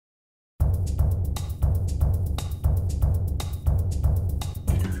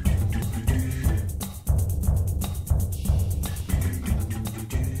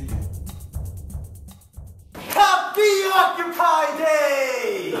Pi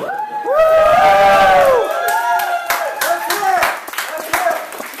Day! Woo! Let's hear it! Let's hear it!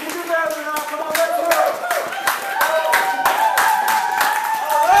 You can do better than that. Come on, let's hear it!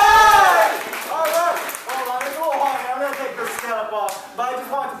 Alright! Alright! Hold on, it's a little hard. I'm going to take this setup off. But I just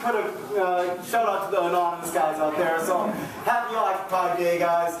wanted to put a shout out to the anonymous guys out there. So, happy Pi Day,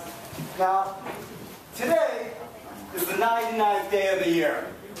 guys. Now, today is the 99th day of the year.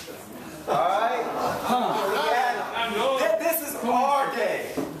 Alright? And this is our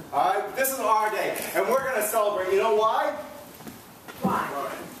day. Alright? This is our day. And we're going to celebrate. You know why? Why?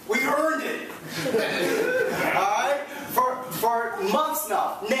 We earned it. Alright? For months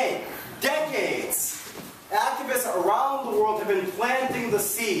now, nay, decades, activists around the world have been planting the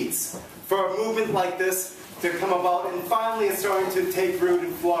seeds for a movement like this to come about, and finally it's starting to take root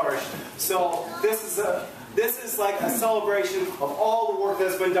and flourish. So this is like a celebration of all the work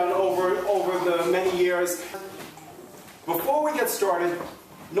that's been done over the many years. Before we get started,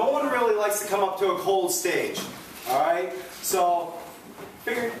 no one really likes to come up to a cold stage. Alright? So,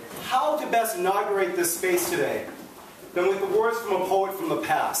 figured how to best inaugurate this space today than with the words from a poet from the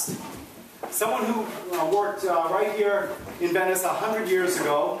past. Someone who worked right here in Venice 100 years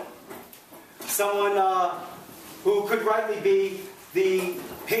ago. Someone who could rightly be the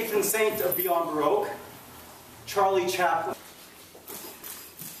patron saint of Beyond Baroque. Charlie Chaplin.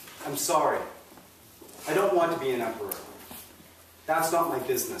 I'm sorry. I don't want to be an emperor. That's not my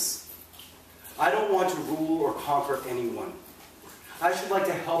business. I don't want to rule or conquer anyone. I should like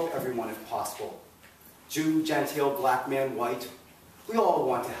to help everyone if possible. Jew, Gentile, black man, white. We all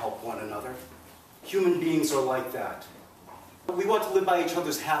want to help one another. Human beings are like that. We want to live by each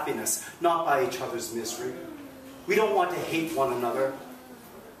other's happiness, not by each other's misery. We don't want to hate one another.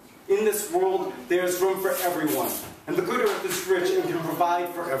 In this world, there's room for everyone, and the good earth is rich and can provide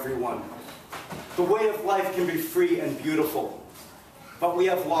for everyone. The way of life can be free and beautiful, but we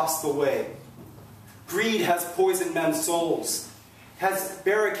have lost the way. Greed has poisoned men's souls, has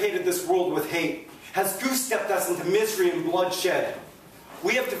barricaded this world with hate, has goose-stepped us into misery and bloodshed.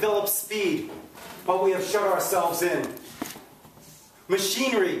 We have developed speed, but we have shut ourselves in.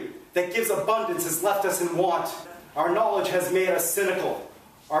 Machinery that gives abundance has left us in want. Our knowledge has made us cynical.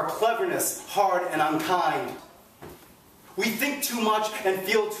 Our cleverness hard and unkind. We think too much and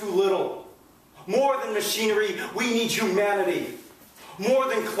feel too little. More than machinery, we need humanity. More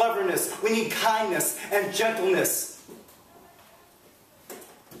than cleverness, we need kindness and gentleness.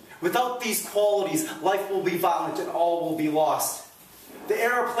 Without these qualities, life will be violent and all will be lost. The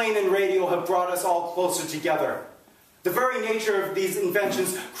airplane and radio have brought us all closer together. The very nature of these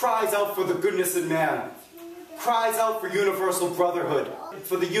inventions cries out for the goodness of man. Cries out for universal brotherhood,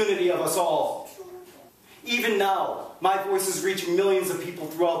 for the unity of us all. Even now, my voice is reaching millions of people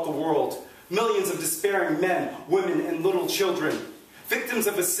throughout the world. Millions of despairing men, women, and little children. Victims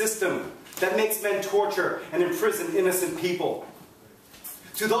of a system that makes men torture and imprison innocent people.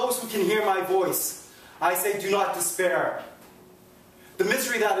 To those who can hear my voice, I say do not despair. The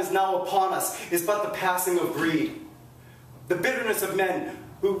misery that is now upon us is but the passing of greed. The bitterness of men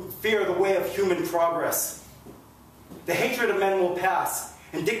who fear the way of human progress. The hatred of men will pass,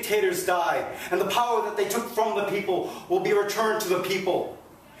 and dictators die, and the power that they took from the people will be returned to the people.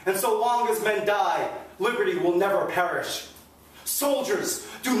 And so long as men die, liberty will never perish. Soldiers,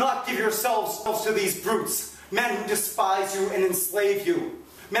 do not give yourselves to these brutes, men who despise you and enslave you.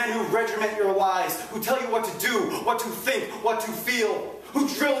 Men who regiment your lives, who tell you what to do, what to think, what to feel, who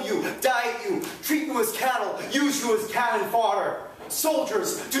drill you, diet you, treat you as cattle, use you as cannon fodder.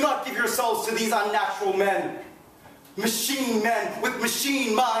 Soldiers, do not give yourselves to these unnatural men. Machine men with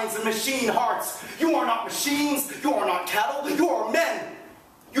machine minds and machine hearts. You are not machines, you are not cattle, you are men.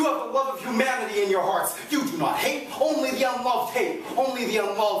 You have the love of humanity in your hearts. You do not hate, only the unloved hate, only the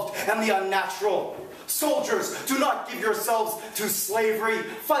unloved and the unnatural. Soldiers, do not give yourselves to slavery,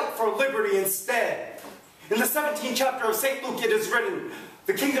 fight for liberty instead. In the 17th chapter of St. Luke it is written,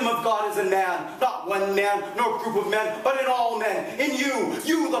 the kingdom of God is in man, not one man, nor group of men, but in all men. In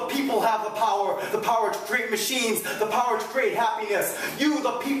you the people have the power to create machines, the power to create happiness. You,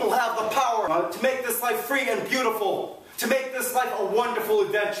 the people, have the power to make this life free and beautiful, to make this life a wonderful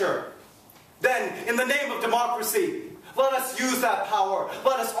adventure. Then, in the name of democracy, let us use that power.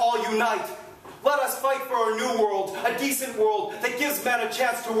 Let us all unite. Let us fight for a new world, a decent world that gives men a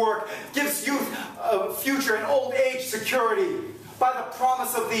chance to work, gives youth a future and old age security. By the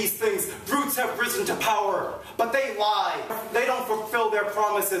promise of these things, brutes have risen to power, but they lie. They don't fulfill their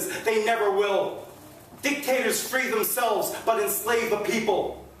promises. They never will. Dictators free themselves, but enslave the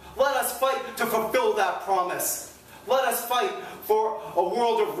people. Let us fight to fulfill that promise. Let us fight for a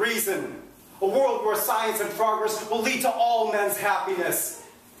world of reason, A world where science and progress will lead to all men's happiness.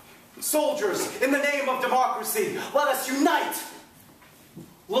 Soldiers, in the name of democracy, let us unite!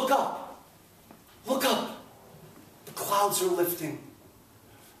 Look up. Look up. The clouds are lifting.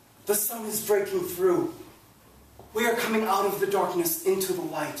 The sun is breaking through. We are coming out of the darkness into the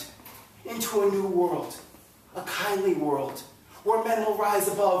light, into a new world, a kindly world, where men will rise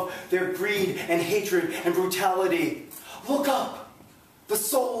above their greed and hatred and brutality. Look up. The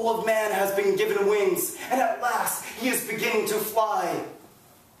soul of man has been given wings, and at last he is beginning to fly.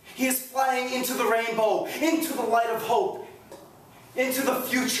 He is flying into the rainbow, into the light of hope, into the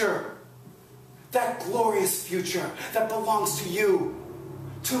future. That glorious future that belongs to you,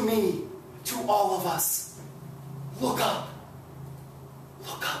 to me, to all of us. Look up.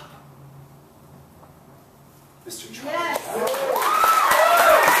 Look up. Mr. Charlie.